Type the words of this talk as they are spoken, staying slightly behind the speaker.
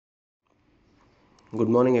Good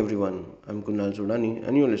morning, everyone. I'm Kunal Sudani,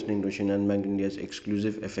 and you're listening to Shinhan Bank India's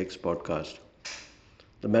exclusive FX podcast.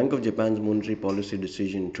 The Bank of Japan's monetary policy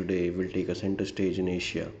decision today will take a center stage in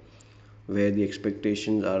Asia, where the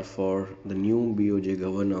expectations are for the new BOJ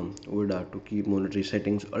governor, Ueda, to keep monetary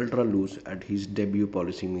settings ultra loose at his debut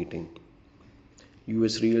policy meeting.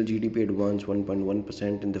 US real GDP advanced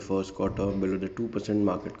 1.1% in the first quarter, below the 2%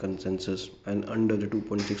 market consensus and under the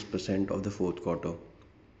 2.6% of the fourth quarter.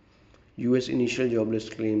 US initial jobless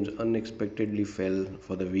claims unexpectedly fell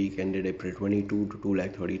for the week ended April 22 to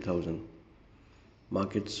 230,000.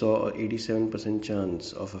 Markets saw a 87%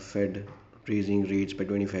 chance of a Fed raising rates by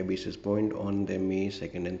 25 basis points on their May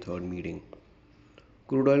 2nd and 3rd meeting.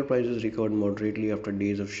 Crude oil prices recovered moderately after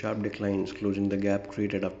days of sharp declines, closing the gap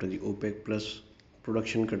created after the OPEC Plus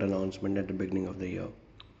production cut announcement at the beginning of the year.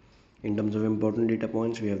 In terms of important data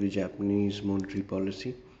points, we have the Japanese monetary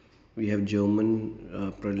policy, we have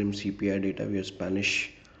German prelim CPI data, we have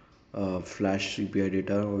Spanish flash CPI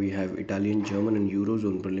data, we have Italian, German, and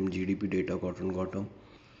Eurozone prelim GDP data quarter on quarter.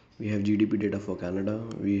 We have GDP data for Canada.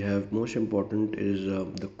 We have most important is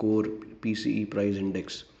the core PCE price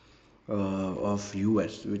index of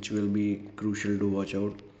US, which will be crucial to watch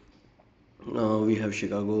out. We have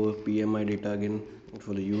Chicago PMI data again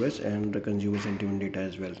for the US and the consumer sentiment data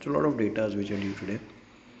as well. So a lot of data which are due today.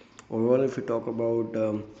 Overall, if we talk about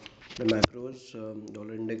the macros,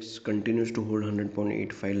 dollar index continues to hold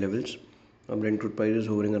 100.85 levels. Brent crude prices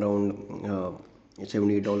hovering around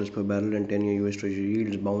 $78 per barrel, and 10-year US Treasury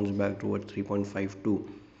yields bounce back towards 3.52.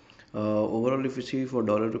 Overall, if you see for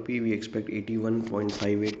dollar rupee, we expect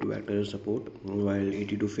 81.58 to act as a support, while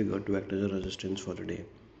 82 figure to act as a resistance for today.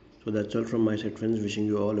 So that's all from my side, friends. Wishing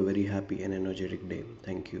you all a very happy and energetic day.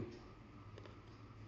 Thank you.